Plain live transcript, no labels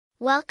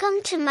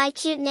Welcome to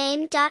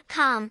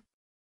mycutename.com.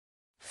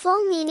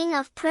 Full meaning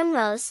of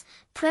primrose.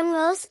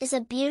 Primrose is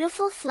a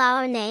beautiful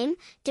flower name,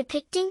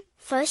 depicting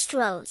first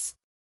rose.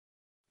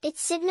 It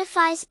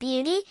signifies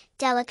beauty,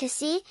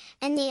 delicacy,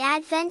 and the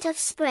advent of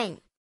spring.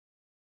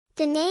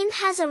 The name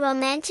has a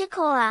romantic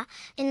aura,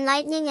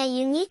 enlightening a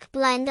unique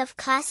blend of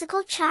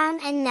classical charm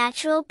and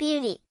natural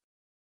beauty.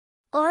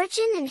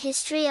 Origin and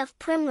history of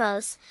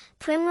primrose.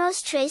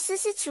 Primrose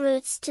traces its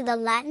roots to the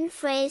Latin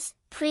phrase,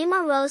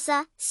 prima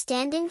rosa,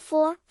 standing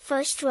for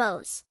first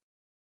rose.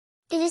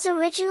 It is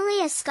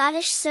originally a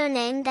Scottish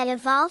surname that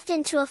evolved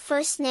into a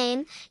first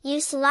name,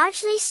 used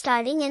largely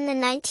starting in the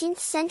 19th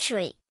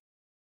century.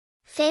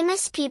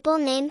 Famous people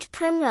named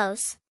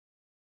Primrose.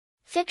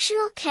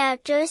 Fictional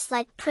characters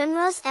like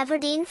Primrose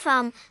Everdeen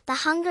from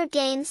The Hunger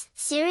Games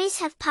series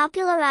have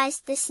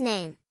popularized this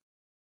name.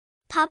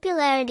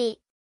 Popularity.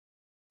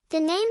 The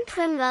name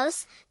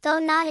Primrose, though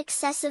not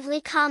excessively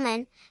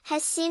common,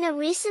 has seen a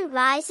recent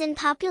rise in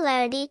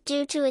popularity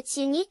due to its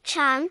unique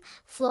charm,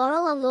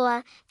 floral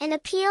allure, and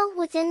appeal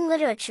within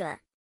literature.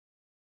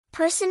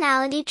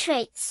 Personality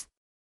traits.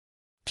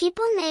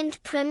 People named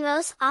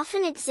Primrose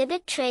often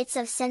exhibit traits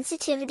of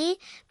sensitivity,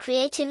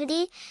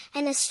 creativity,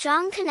 and a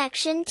strong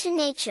connection to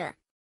nature.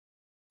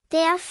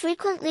 They are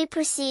frequently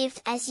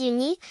perceived as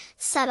unique,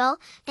 subtle,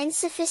 and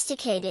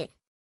sophisticated.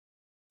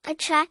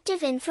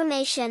 Attractive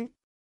information.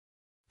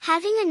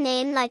 Having a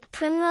name like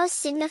Primrose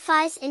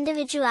signifies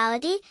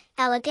individuality,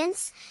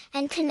 elegance,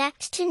 and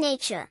connect to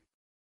nature.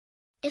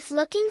 If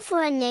looking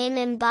for a name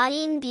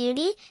embodying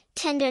beauty,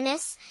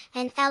 tenderness,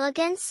 and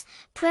elegance,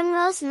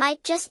 Primrose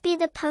might just be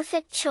the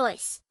perfect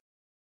choice.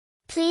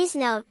 Please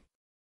note,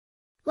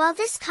 while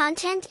this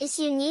content is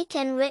unique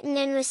and written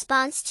in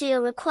response to your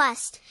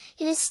request,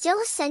 it is still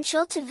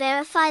essential to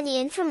verify the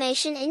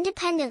information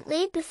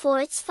independently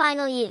before its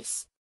final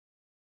use.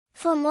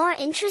 For more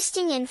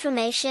interesting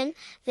information,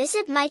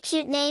 visit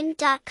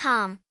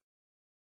mycutename.com.